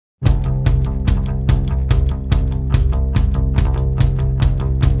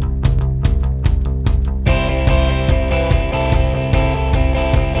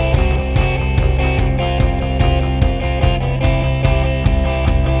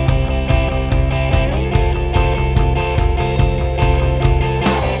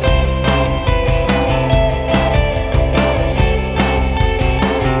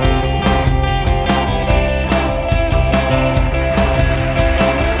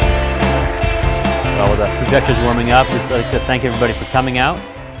projector's warming up, just like to thank everybody for coming out.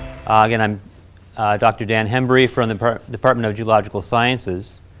 Again, I'm Dr. Dan Hembree from the Department of Geological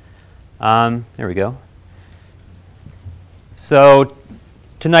Sciences. There we go. So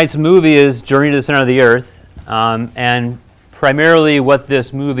tonight's movie is Journey to the Center of the Earth, and primarily what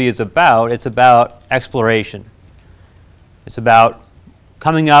this movie is about, it's about exploration. It's about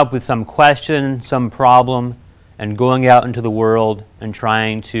coming up with some question, some problem, and going out into the world and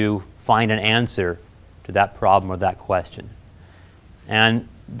trying to find an answer to that problem or that question. And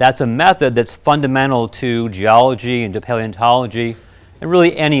that's a method that's fundamental to geology and to paleontology and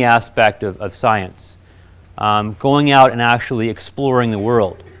really any aspect of science. Going out and actually exploring the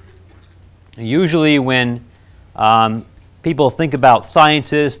world. And usually when people think about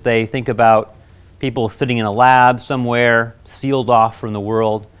scientists, they think about people sitting in a lab somewhere, sealed off from the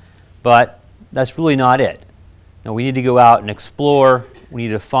world, but that's really not it. Now, we need to go out and explore. We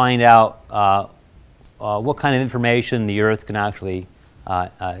need to find out what kind of information the Earth can actually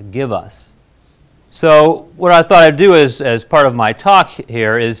give us. So what I thought I'd do as part of my talk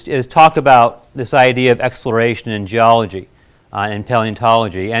here is talk about this idea of exploration in geology and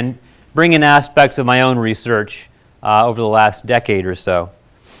paleontology and bring in aspects of my own research over the last decade or so.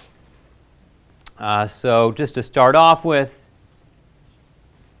 So just to start off with,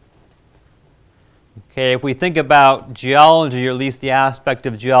 okay, if we think about geology, or at least the aspect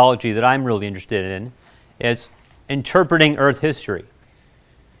of geology that I'm really interested in, it's interpreting Earth history.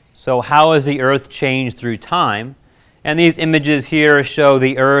 So how has the Earth changed through time? And these images here show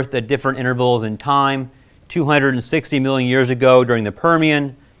the Earth at different intervals in time. 260 million years ago during the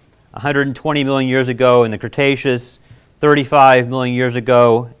Permian, 120 million years ago in the Cretaceous, 35 million years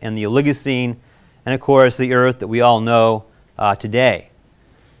ago in the Oligocene, and of course the Earth that we all know today.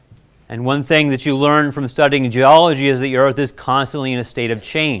 And one thing that you learn from studying geology is that the Earth is constantly in a state of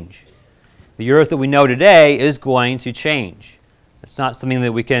change. The Earth that we know today is going to change. It's not something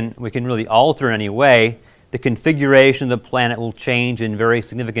that we can really alter in any way. The configuration of the planet will change in very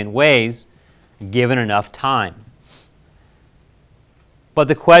significant ways given enough time. But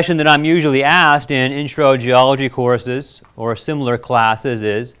the question that I'm usually asked in intro geology courses or similar classes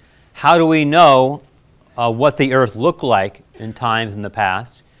is, how do we know what the Earth looked like in times in the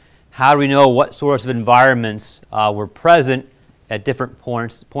past? How do we know what sorts of environments were present at different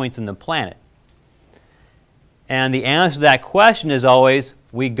points in the planet? And the answer to that question is always,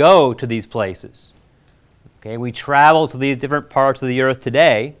 we go to these places. Okay, we travel to these different parts of the Earth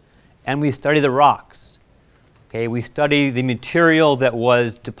today, and we study the rocks. Okay, we study the material that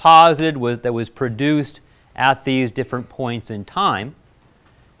was deposited, that was produced at these different points in time,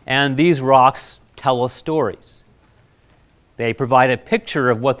 and these rocks tell us stories. They provide a picture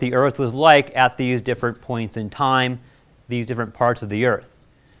of what the Earth was like at these different points in time, these different parts of the Earth.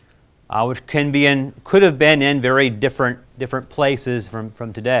 Which could have been in very different places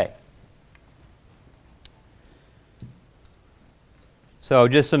from today. So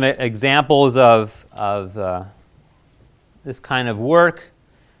just some examples of this kind of work.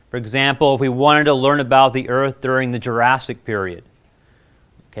 For example, if we wanted to learn about the Earth during the Jurassic period,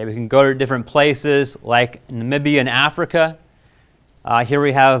 okay, we can go to different places like Namibia and Africa. Here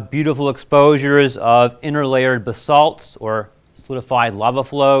we have beautiful exposures of interlayered basalts or solidified lava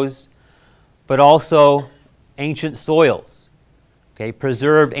flows, but also ancient soils, okay,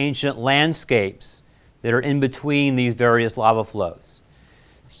 preserved ancient landscapes that are in between these various lava flows.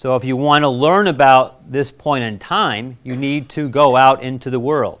 So if you want to learn about this point in time, you need to go out into the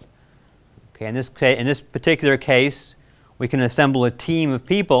world. Okay, in this particular case, we can assemble a team of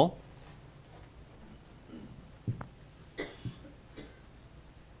people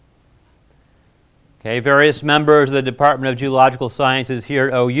various members of the Department of Geological Sciences here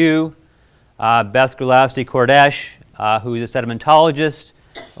at OU, Beth Grlasty-Kordesh, who is a sedimentologist,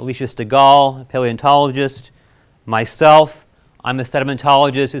 Alicia Stegall, a paleontologist, myself, I'm a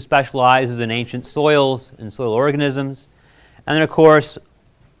sedimentologist who specializes in ancient soils and soil organisms, and then of course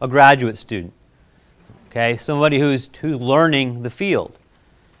a graduate student, okay, somebody who's learning the field.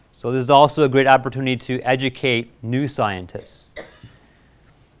 So this is also a great opportunity to educate new scientists.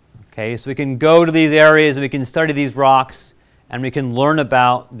 Okay, so we can go to these areas and we can study these rocks and we can learn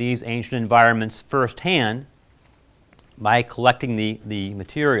about these ancient environments firsthand by collecting the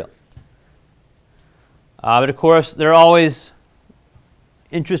material. But of course, there are always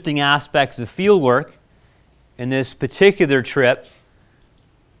interesting aspects of field work. In this particular trip,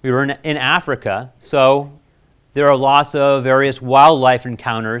 we were in Africa, so there are lots of various wildlife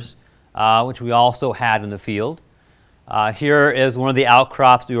encounters, which we also had in the field. Here is one of the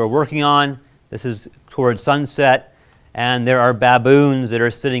outcrops we were working on. This is towards sunset, and there are baboons that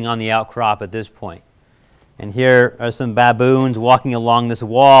are sitting on the outcrop at this point. And here are some baboons walking along this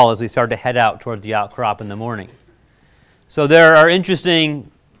wall as we start to head out towards the outcrop in the morning. So there are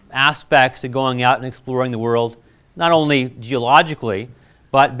interesting aspects to going out and exploring the world, not only geologically,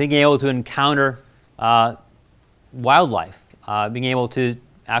 but being able to encounter wildlife, being able to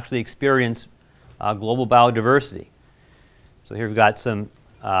actually experience global biodiversity. So here we've got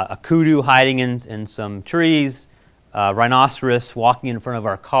a kudu hiding in some trees, rhinoceros walking in front of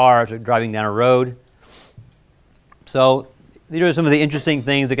our car as we're driving down a road. So these are some of the interesting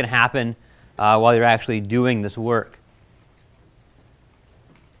things that can happen while you're actually doing this work.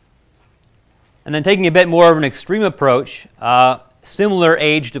 And then taking a bit more of an extreme approach, similar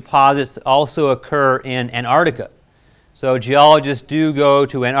age deposits also occur in Antarctica. So geologists do go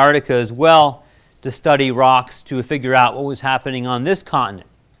to Antarctica as well to study rocks to figure out what was happening on this continent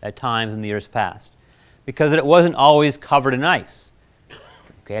at times in the years past, because it wasn't always covered in ice.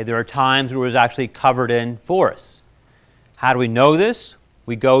 Okay, there are times where it was actually covered in forests. How do we know this?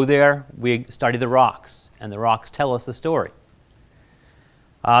 We go there, we study the rocks, and the rocks tell us the story.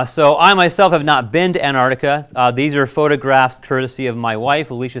 So I myself have not been to Antarctica. These are photographs courtesy of my wife,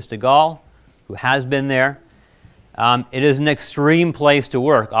 Alicia Stegall, who has been there. It is an extreme place to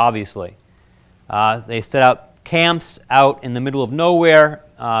work, obviously. They set up camps out in the middle of nowhere,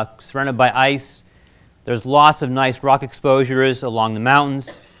 surrounded by ice. There's lots of nice rock exposures along the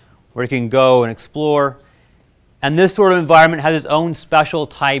mountains where you can go and explore. And this sort of environment has its own special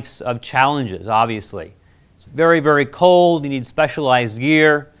types of challenges, obviously. It's very, very cold. You need specialized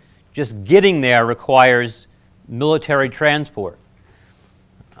gear. Just getting there requires military transport.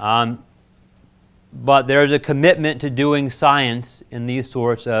 But there's a commitment to doing science in these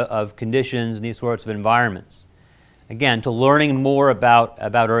sorts of conditions, in these sorts of environments. Again, to learning more about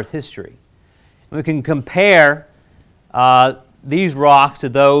Earth history. And we can compare these rocks to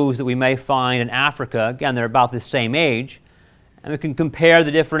those that we may find in Africa. Again, they're about the same age. And we can compare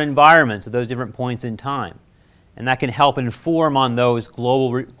the different environments at those different points in time. And that can help inform on those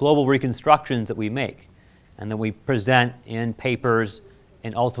global reconstructions that we make and that we present in papers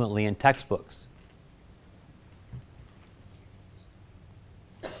and ultimately in textbooks.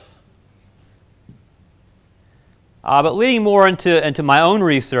 But leading more into my own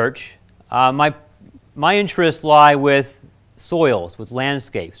research, my interests lie with soils, with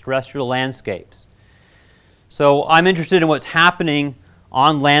landscapes, terrestrial landscapes. So I'm interested in what's happening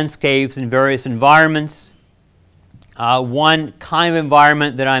on landscapes in various environments. One kind of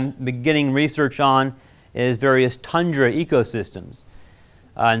environment that I'm beginning research on is various tundra ecosystems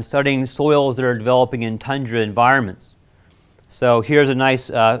and studying soils that are developing in tundra environments. So here's a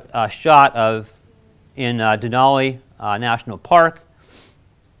nice shot in Denali National Park.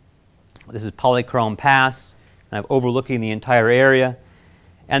 This is Polychrome Pass, and I'm overlooking the entire area.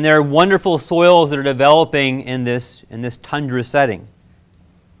 And there are wonderful soils that are developing in this tundra setting.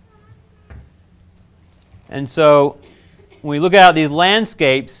 And so when we look at these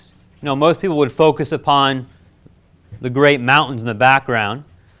landscapes, most people would focus upon the great mountains in the background.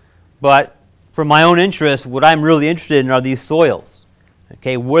 But for my own interest, what I'm really interested in are these soils.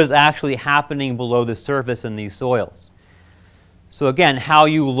 Okay, what is actually happening below the surface in these soils? So again, how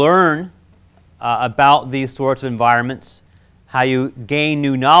you learn about these sorts of environments, how you gain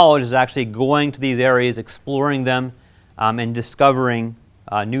new knowledge is actually going to these areas, exploring them, and discovering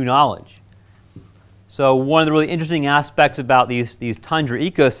new knowledge. So one of the really interesting aspects about these tundra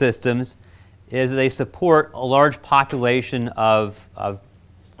ecosystems is that they support a large population of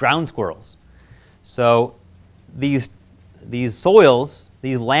ground squirrels. So these soils,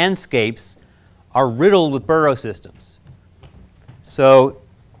 these landscapes, are riddled with burrow systems. So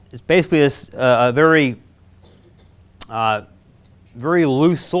it's basically a very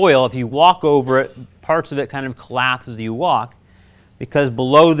loose soil. If you walk over it, parts of it kind of collapse as you walk, because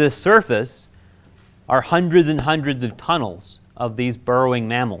below this surface are hundreds and hundreds of tunnels of these burrowing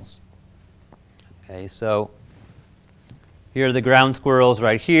mammals. Okay, so here are the ground squirrels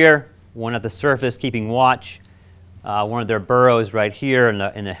right here, one at the surface keeping watch. One of their burrows right here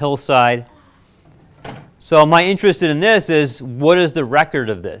in the hillside. So my interest in this is, what is the record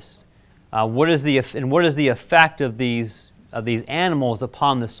of this? What is the effect of these animals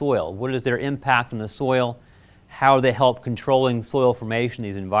upon the soil? What is their impact on the soil? How do they help controlling soil formation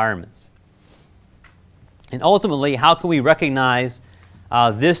in these environments? And ultimately, how can we recognize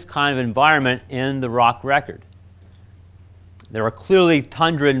this kind of environment in the rock record? There are clearly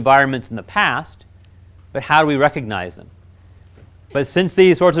tundra environments in the past, but how do we recognize them? But since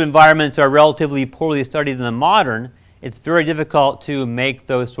these sorts of environments are relatively poorly studied in the modern, it's very difficult to make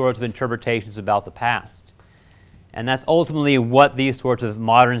those sorts of interpretations about the past. And that's ultimately what these sorts of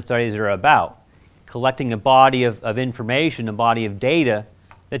modern studies are about, collecting a body of information, a body of data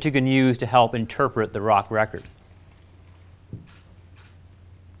that you can use to help interpret the rock record.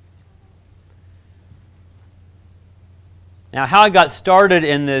 Now, how I got started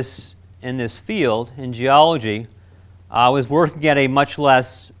in this field, in geology, I was working at a much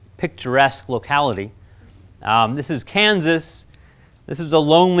less picturesque locality. This is Kansas. This is a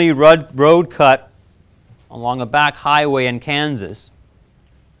lonely road cut along a back highway in Kansas.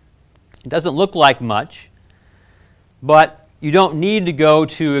 It doesn't look like much, but you don't need to go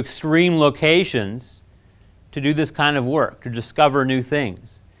to extreme locations to do this kind of work, to discover new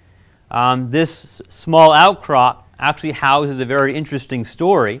things. This small outcrop actually houses a very interesting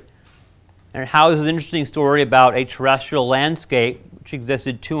story. And it houses an interesting story about a terrestrial landscape which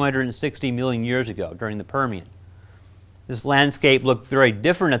existed 260 million years ago during the Permian. This landscape looked very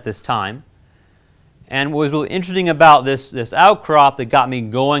different at this time. And what was really interesting about this outcrop that got me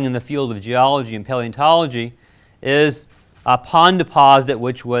going in the field of geology and paleontology is a pond deposit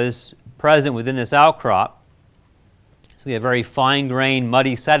which was present within this outcrop. So we have very fine-grained,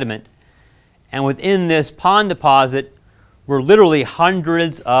 muddy sediment. And within this pond deposit were literally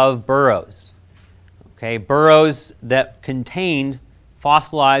hundreds of burrows. Okay, burrows that contained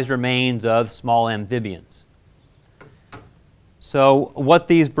fossilized remains of small amphibians. So what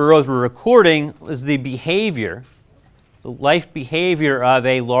these burrows were recording was the behavior, the life behavior of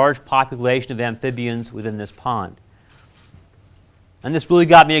a large population of amphibians within this pond. And this really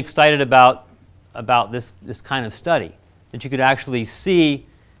got me excited about this kind of study, that you could actually see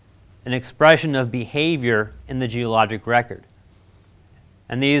an expression of behavior in the geologic record.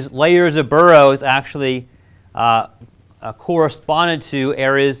 And these layers of burrows actually corresponded to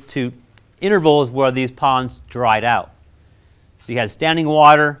areas, to intervals where these ponds dried out. So you had standing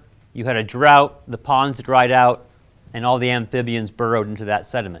water, you had a drought, the ponds dried out, and all the amphibians burrowed into that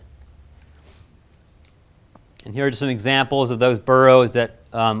sediment. And here are just some examples of those burrows that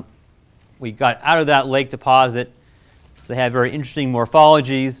we got out of that lake deposit. So they have very interesting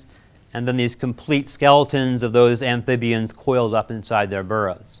morphologies, and then these complete skeletons of those amphibians coiled up inside their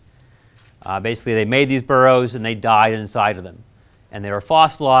burrows. Basically, they made these burrows and they died inside of them. And they were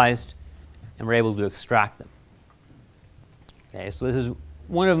fossilized and were able to extract them. Okay, so this is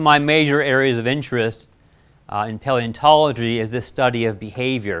one of my major areas of interest in paleontology, is this study of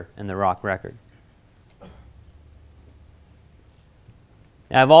behavior in the rock record.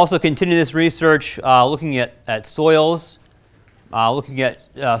 Now, I've also continued this research looking at soils,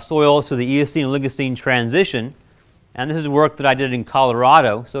 soils through the Eocene-Oligocene transition. And this is work that I did in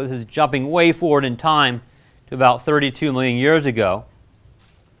Colorado. So this is jumping way forward in time to about 32 million years ago.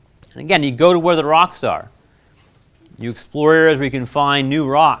 And again, you go to where the rocks are. You explore areas where you can find new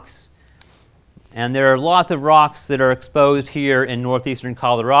rocks. And there are lots of rocks that are exposed here in northeastern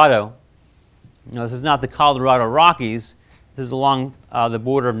Colorado. Now, this is not the Colorado Rockies. This is along the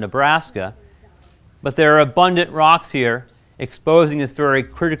border of Nebraska. But there are abundant rocks here exposing this very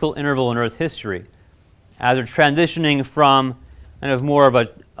critical interval in Earth history, as they're transitioning from kind of more of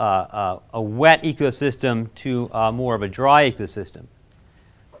a wet ecosystem to more of a dry ecosystem.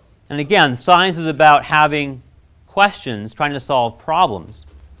 And again, science is about having questions, trying to solve problems.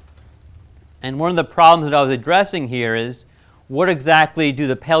 And one of the problems that I was addressing here is, what exactly do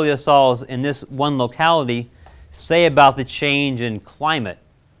the paleosols in this one locality say about the change in climate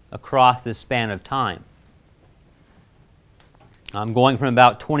across this span of time? I'm going from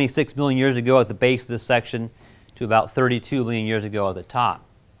about 26 million years ago at the base of this section to about 32 million years ago at the top.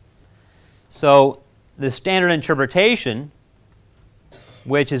 So the standard interpretation,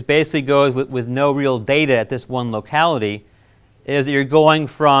 which is basically goes with no real data at this one locality, is that you're going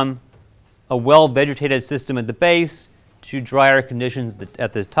from a well-vegetated system at the base to drier conditions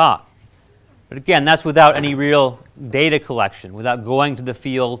at the top. But again, that's without any real data collection, without going to the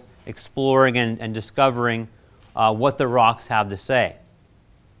field, exploring and discovering what the rocks have to say.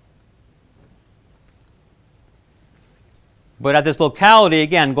 But at this locality,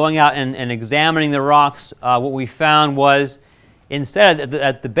 again, going out and examining the rocks, what we found was, instead,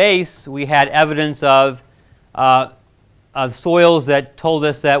 at the base, we had evidence of soils that told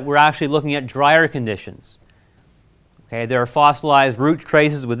us that we're actually looking at drier conditions. Okay, there are fossilized root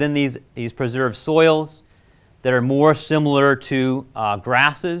traces within these preserved soils that are more similar to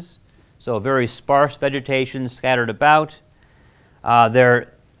grasses, so very sparse vegetation scattered about.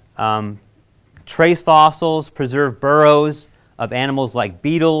 There are trace fossils, preserved burrows of animals like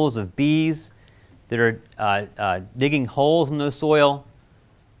beetles, of bees, that are digging holes in the soil,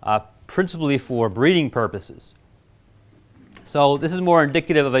 principally for breeding purposes. So this is more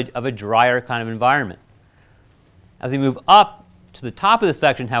indicative of a drier kind of environment. As we move up to the top of the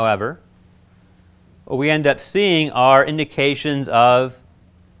section, however, what we end up seeing are indications of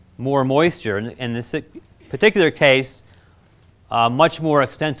more moisture. In this particular case, much more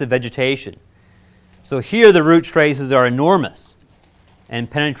extensive vegetation. So here the root traces are enormous and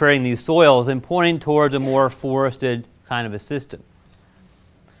penetrating these soils and pointing towards a more forested kind of a system.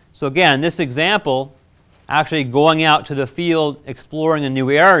 So again, in this example, actually going out to the field, exploring a new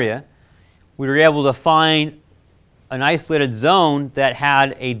area, we were able to find an isolated zone that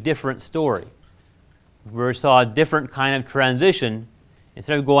had a different story. We saw a different kind of transition.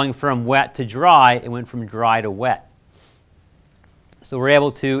 Instead of going from wet to dry, it went from dry to wet. So we're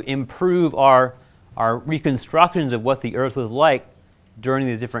able to improve our reconstructions of what the Earth was like during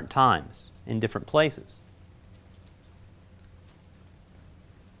these different times in different places.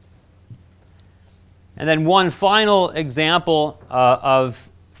 And then one final example of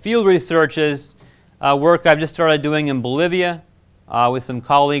field research is work I've just started doing in Bolivia with some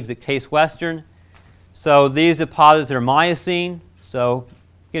colleagues at Case Western. So these deposits are Miocene, so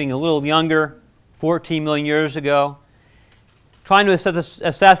getting a little younger, 14 million years ago, trying to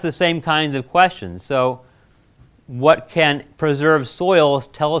assess the same kinds of questions. So what can preserved soils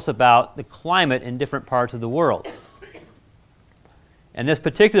tell us about the climate in different parts of the world? In this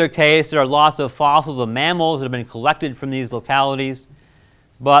particular case, there are lots of fossils of mammals that have been collected from these localities,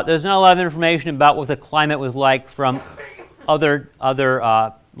 but there's not a lot of information about what the climate was like from other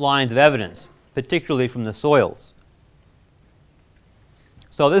lines of evidence, particularly from the soils.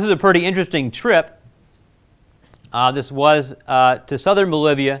 So this is a pretty interesting trip. This was to southern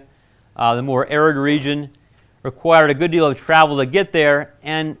Bolivia, the more arid region. Required a good deal of travel to get there,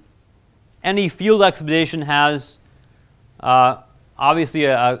 and any field expedition has obviously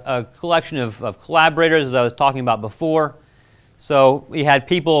a collection of collaborators, as I was talking about before. So we had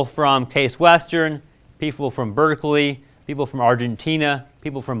people from Case Western, people from Berkeley, people from Argentina,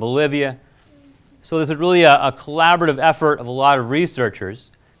 people from Bolivia. So this is really a collaborative effort of a lot of researchers.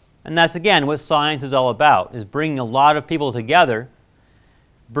 And that's, again, what science is all about, is bringing a lot of people together,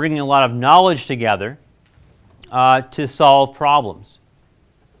 bringing a lot of knowledge together to solve problems.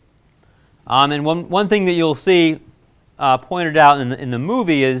 And one thing that you'll see pointed out in the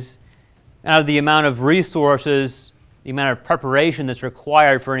movie is the amount of resources, the amount of preparation that's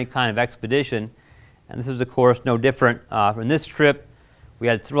required for any kind of expedition. And this is, of course, no different from this trip. We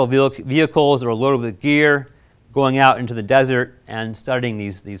had several vehicles that were loaded with gear, going out into the desert and studying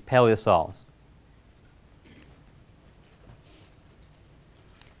these paleosols.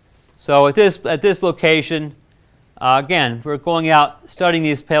 So at this location, again, we're going out studying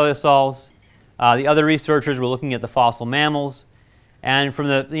these paleosols. The other researchers were looking at the fossil mammals, and from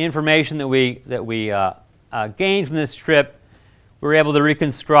the information that we gained from this trip, we were able to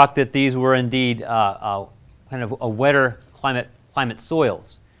reconstruct that these were indeed kind of a wetter climate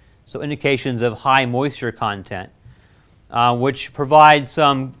soils. So indications of high moisture content, which provide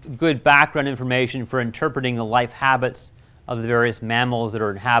some good background information for interpreting the life habits of the various mammals that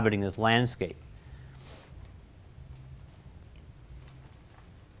are inhabiting this landscape.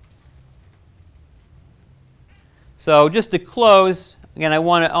 So just to close, again, I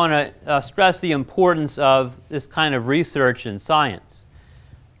want to stress the importance of this kind of research in science.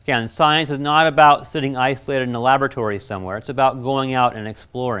 Again, science is not about sitting isolated in a laboratory somewhere. It's about going out and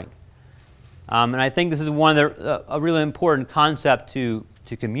exploring. And I think this is one of a really important concept to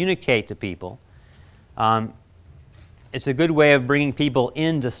communicate to people. It's a good way of bringing people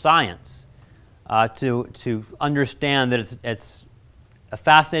into science to understand that it's a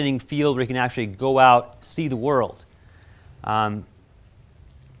fascinating field where you can actually go out, see the world. And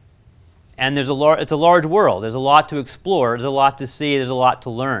it's a large world. There's a lot to explore. There's a lot to see. There's a lot to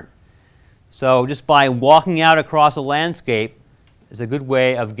learn. So just by walking out across a landscape is a good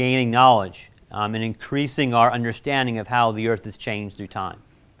way of gaining knowledge and increasing our understanding of how the Earth has changed through time.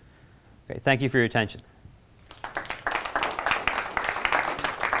 Okay, thank you for your attention.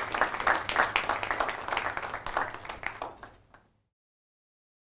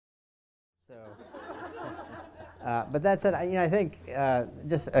 But that said, I think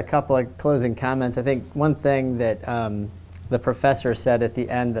just a couple of closing comments. I think one thing that the professor said at the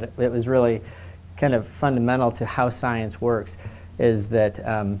end that it was really kind of fundamental to how science works is that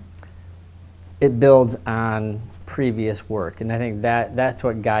it builds on previous work. And I think that's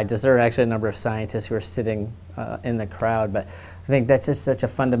what guides us. There are actually a number of scientists who are sitting in the crowd, but I think that's just such a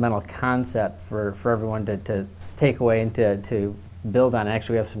fundamental concept for everyone to take away and to build on.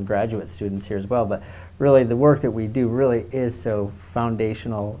 Actually, we have some graduate students here as well, but really the work that we do really is so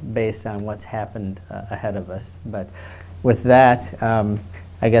foundational based on what's happened ahead of us. But with that,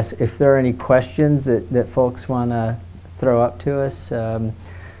 I guess if there are any questions that folks want to throw up to us,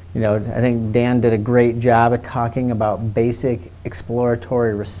 You know, I think Dan did a great job of talking about basic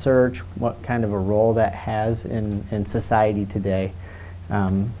exploratory research, what kind of a role that has in society today.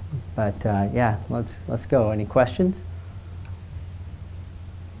 Yeah, let's go. Any questions?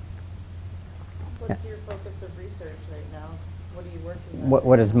 What's your focus of research right now? What are you working on?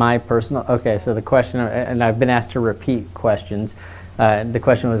 What is my personal? Okay, so the question, and I've been asked to repeat questions. The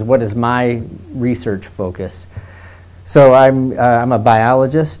question was, what is my research focus? So I'm a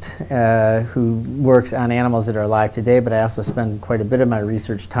biologist who works on animals that are alive today, but I also spend quite a bit of my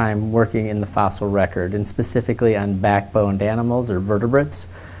research time working in the fossil record, and specifically on backboned animals or vertebrates.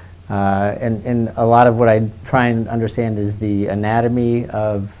 And a lot of what I try and understand is the anatomy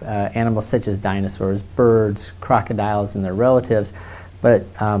of animals such as dinosaurs, birds, crocodiles, and their relatives. But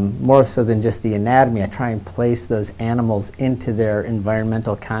more so than just the anatomy, I try and place those animals into their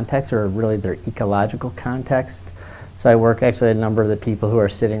environmental context, or really their ecological context. So I work, actually, a number of the people who are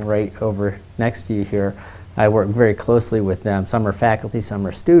sitting right over next to you here, I work very closely with them. Some are faculty, some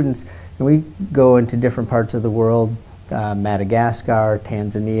are students, and we go into different parts of the world, Madagascar,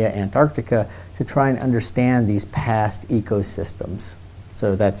 Tanzania, Antarctica, to try and understand these past ecosystems.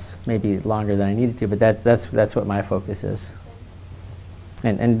 So that's maybe longer than I needed to, but that's what my focus is.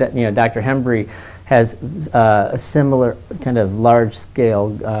 And you know, Dr. Hembree has a similar kind of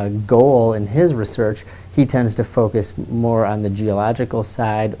large-scale goal in his research. He tends to focus more on the geological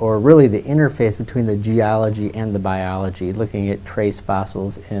side, or really the interface between the geology and the biology, looking at trace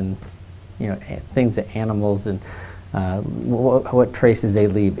fossils in, you know, things that animals and what traces they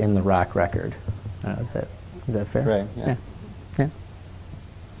leave in the rock record. Is that fair? Right. Yeah. Yeah.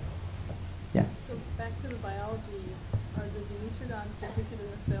 Yes. So back to the biology, are the Dimetrodons depicted in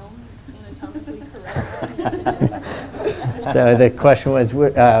the film anatomically correct? So the question was, were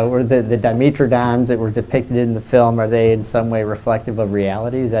the Dimetrodons that were depicted in the film, are they in some way reflective of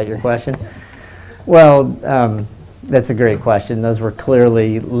reality? Is that your question? Well, that's a great question. Those were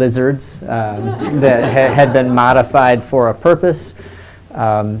clearly lizards that had been modified for a purpose.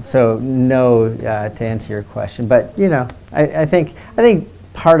 So no, to answer your question. But you know, I think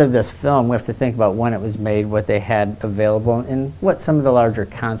part of this film, we have to think about when it was made, what they had available, and what some of the larger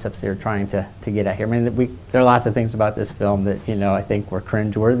concepts they were trying to get at here. I mean, there are lots of things about this film that, you know, I think were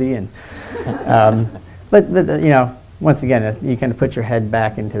cringeworthy, and but you know, once again, you kind of put your head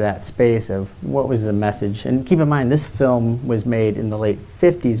back into that space of what was the message. And keep in mind, this film was made in the late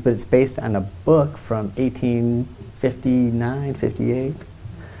 50s, but it's based on a book from 1859, 58.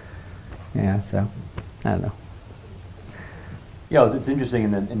 Yeah, so I don't know. Yeah, it's interesting.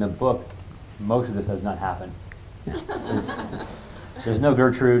 In the book, most of this has not happened. There's no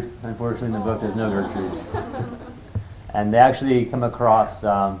Gertrude. Unfortunately, in the book, there's no Gertrude. And they actually come across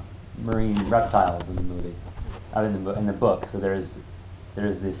marine reptiles in the movie, in the book. So there's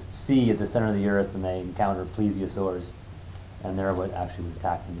this sea at the center of the earth, and they encounter plesiosaurs, and they're what actually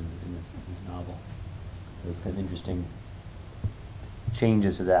attacked them in the novel. So it's kind of interesting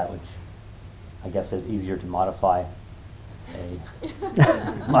changes to that, which I guess is easier to modify an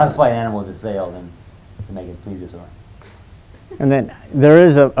animal with a sail than to make it plesiosaur. And then there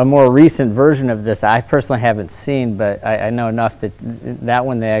is a more recent version of this I personally haven't seen, but I know enough that that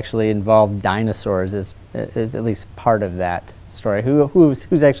one they actually involved dinosaurs is at least part of that story.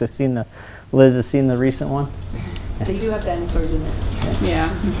 Who's actually seen Liz has seen the recent one? They do have dinosaurs in it.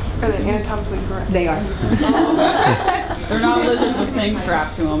 Yeah. Are they anatomically correct? They are. They're not lizards with things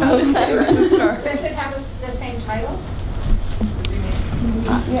strapped to them. Does it have the same title?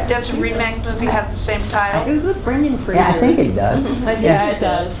 Yeah. Does the remake movie have the same It title? was with Brendan Fraser. Yeah, I think it does. Yeah, it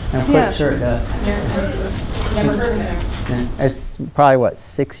does. I'm quite sure it does. Never heard of it. Yeah. It's probably, what,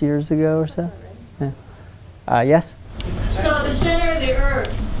 6 years ago or so? Yeah. Yes? So the center of the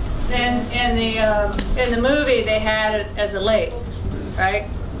Earth, then in the movie they had it as a lake, right?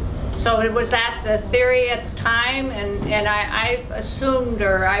 So was that the theory at the time? And I assumed,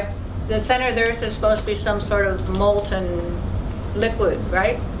 the center of the Earth is supposed to be some sort of molten liquid,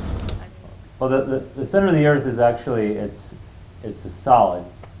 right? Well, the center of the Earth is actually it's a solid.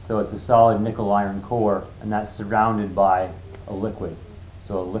 So it's a solid nickel iron core, and that's surrounded by a liquid.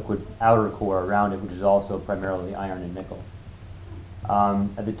 So a liquid outer core around it, which is also primarily iron and nickel.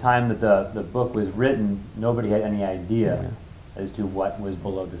 At the time that the book was written, nobody had any idea as to what was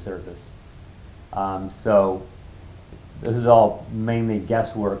below the surface. So this is all mainly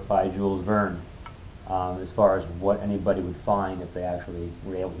guesswork by Jules Verne, as far as what anybody would find if they actually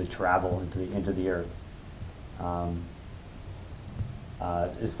were able to travel into the Earth.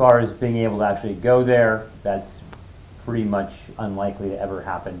 As far as being able to actually go there, that's pretty much unlikely to ever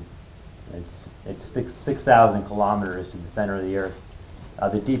happen. It's 6,000 kilometers to the center of the Earth,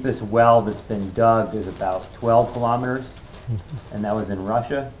 The deepest well that's been dug is about 12 kilometers, and that was in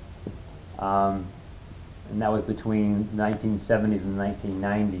Russia. And that was between the 1970s and the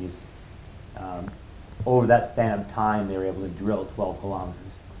 1990s. Over that span of time, they were able to drill 12 kilometers.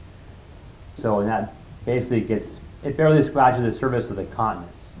 So, and that basically it barely scratches the surface of the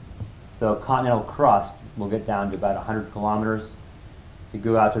continents. So continental crust will get down to about 100 kilometers. If you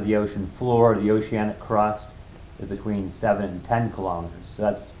go out to the ocean floor, the oceanic crust is between 7 and 10 kilometers. So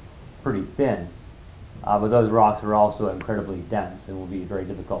that's pretty thin. But those rocks are also incredibly dense and will be very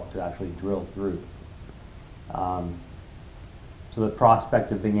difficult to actually drill through. So the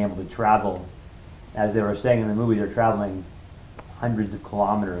prospect of being able to travel, as they were saying in the movie, they're traveling hundreds of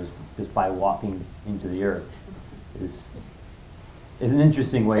kilometers just by walking into the earth is an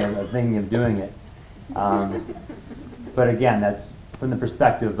interesting way of thinking of doing it. But again, that's from the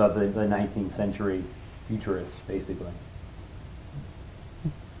perspective of the 19th century futurists, basically.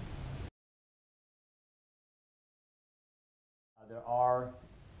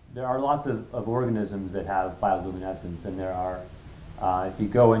 There are lots of organisms that have bioluminescence, and there are, if you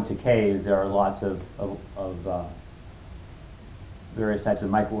go into caves, there are lots of various types of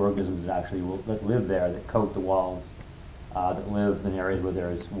microorganisms that actually that live there, that coat the walls, that live in areas where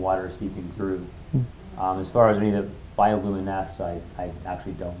there's water seeping through. As far as any of the bioluminescence, I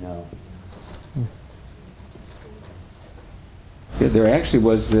actually don't know. Yeah, there actually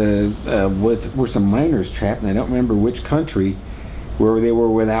was were some miners trapped, and I don't remember which country, where they were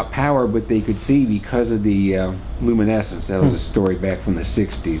without power, but they could see because of the luminescence. That was a story back from the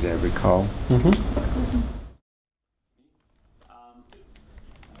 60s, I recall.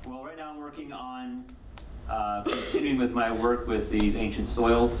 Well, right now I'm working on continuing with my work with these ancient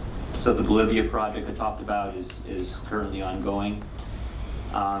soils. So the Bolivia project I talked about is currently ongoing.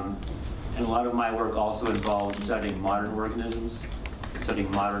 And a lot of my work also involves studying modern organisms,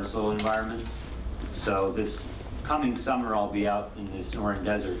 studying modern soil environments. So this coming summer I'll be out in the Sonoran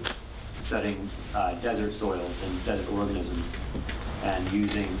Desert studying desert soils and desert organisms and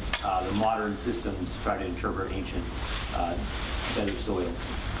using the modern systems to try to interpret ancient desert soils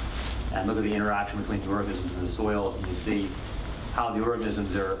and look at the interaction between the organisms and the soils, and you see how the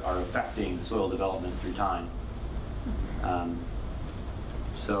organisms are affecting soil development through time.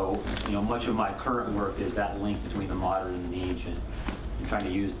 So, much of my current work is that link between the modern and the ancient, and trying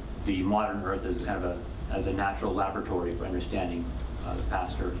to use the modern Earth as kind of as a natural laboratory for understanding the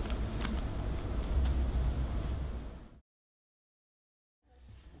past Earth.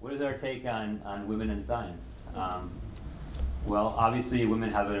 What is our take on women in science? Well, obviously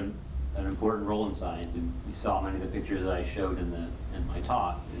women have an important role in science, and you saw many of the pictures I showed in my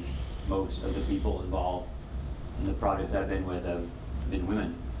talk. Most of the people involved in the projects I've been with have been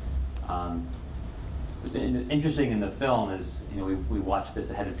women. What's interesting in the film is, we watched this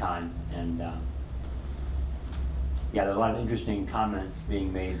ahead of time, and yeah, there are a lot of interesting comments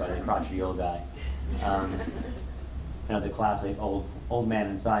being made by the crotchety old guy. The classic old man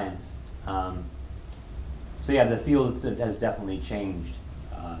in science. So yeah, the field has definitely changed.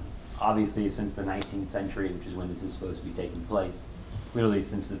 Obviously, since the 19th century, which is when this is supposed to be taking place, literally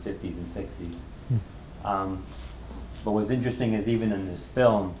since the 50s and 60s. But what's interesting is even in this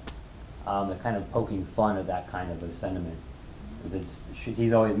film, the kind of poking fun at that kind of a sentiment.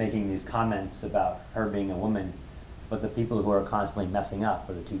 He's always making these comments about her being a woman, but the people who are constantly messing up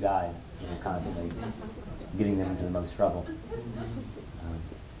are the two guys, constantly getting them into the most trouble. Do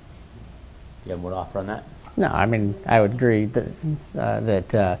you have more to offer on that? No, I mean, I would agree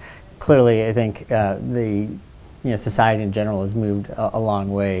that clearly, I think the society in general has moved a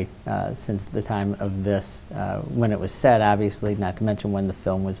long way since the time of this, when it was set, obviously, not to mention when the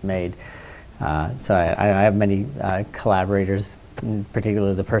film was made. So I have many collaborators, in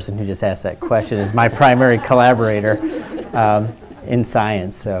particular the person who just asked that question is my primary collaborator in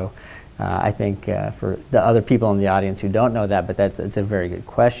science. So I think for the other people in the audience who don't know that, but it's a very good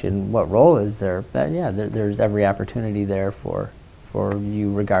question. What role is there? There's every opportunity there for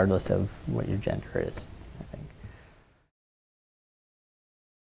you, regardless of what your gender is, I think.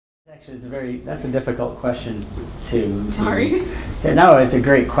 Actually, that's a difficult question to Sorry. No, it's a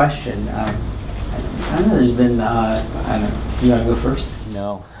great question. I know there's been, you want to go first?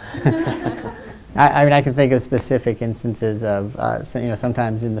 No. I mean, I can think of specific instances of,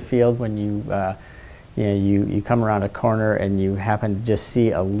 sometimes in the field when you come around a corner and you happen to just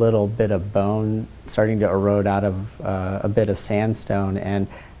see a little bit of bone starting to erode out of a bit of sandstone, and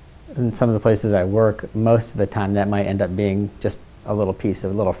in some of the places I work, most of the time that might end up being just a little piece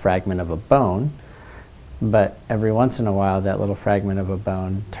of a little fragment of a bone, but every once in a while that little fragment of a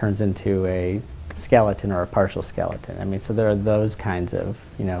bone turns into a skeleton or a partial skeleton. I mean, so there are those kinds of,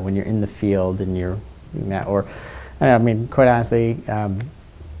 you know, when you're in the field and you're doing that, or, I mean, quite honestly,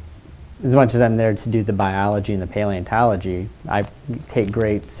 as much as I'm there to do the biology and the paleontology, I take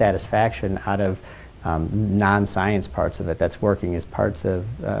great satisfaction out of non-science parts of it. That's working as parts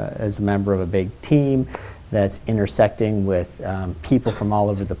of, as a member of a big team that's intersecting with people from all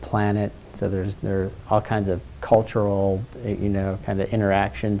over the planet. So there are all kinds of cultural, you know, kind of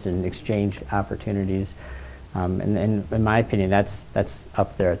interactions and exchange opportunities. And in my opinion, that's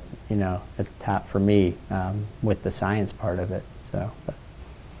up there, you know, at the top for me with the science part of it. So.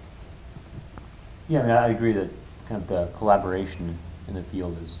 Yeah, I mean, I agree that kind of the collaboration in the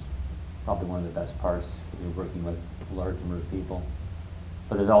field is probably one of the best parts. You're working with a large number of people,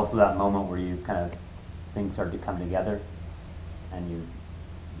 but there's also that moment where you kind of things start to come together, and you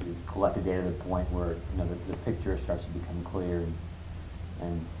collect the data to the point where, you know, the picture starts to become clear,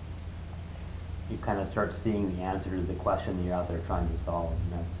 and you kind of start seeing the answer to the question that you're out there trying to solve,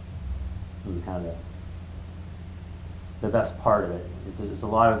 and that's really kind of the best part of it. It's a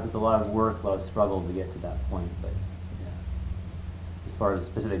lot of work, a lot of struggle to get to that point. But yeah. As far as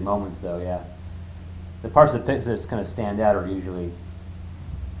specific moments, though, yeah, the parts that kind of stand out are usually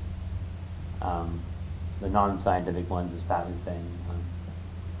the non-scientific ones, as Pat was saying.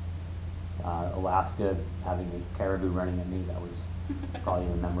 Alaska, having a caribou running at me, that was probably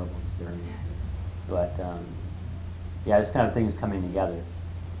a memorable experience. But yeah, it's kind of things coming together,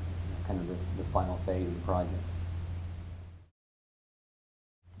 kind of the final phase of the project.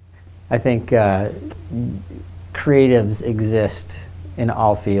 I think creatives exist in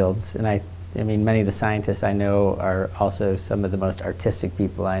all fields, and I mean, many of the scientists I know are also some of the most artistic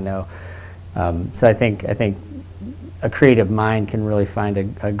people I know. So I think a creative mind can really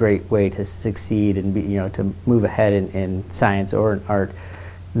find a great way to succeed and be, you know, to move ahead in science or in art.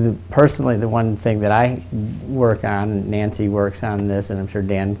 Personally, the one thing that I work on, Nancy works on this, and I'm sure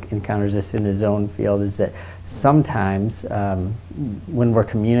Dan encounters this in his own field, is that sometimes when we're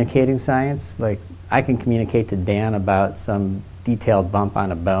communicating science, like I can communicate to Dan about some detailed bump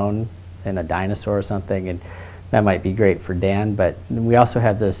on a bone in a dinosaur or something, and that might be great for Dan, but we also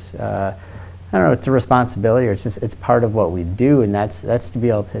have this, I don't know, it's a responsibility, or it's part of what we do, and that's to be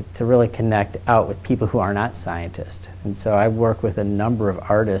able to really connect out with people who are not scientists. And so I work with a number of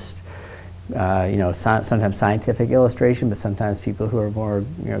artists, you know, sometimes scientific illustration, but sometimes people who are more,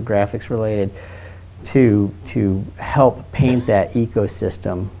 you know, graphics related, to help paint that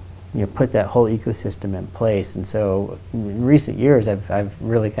ecosystem, you know, put that whole ecosystem in place. And so in recent years, I've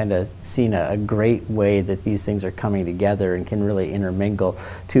really kind of seen a great way that these things are coming together and can really intermingle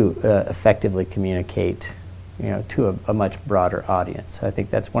to effectively communicate, you know, to a much broader audience. I think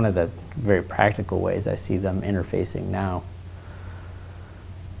that's one of the very practical ways I see them interfacing now.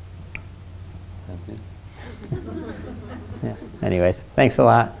 Sounds good. Yeah. Anyways, thanks a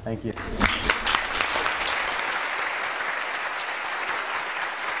lot. Thank you.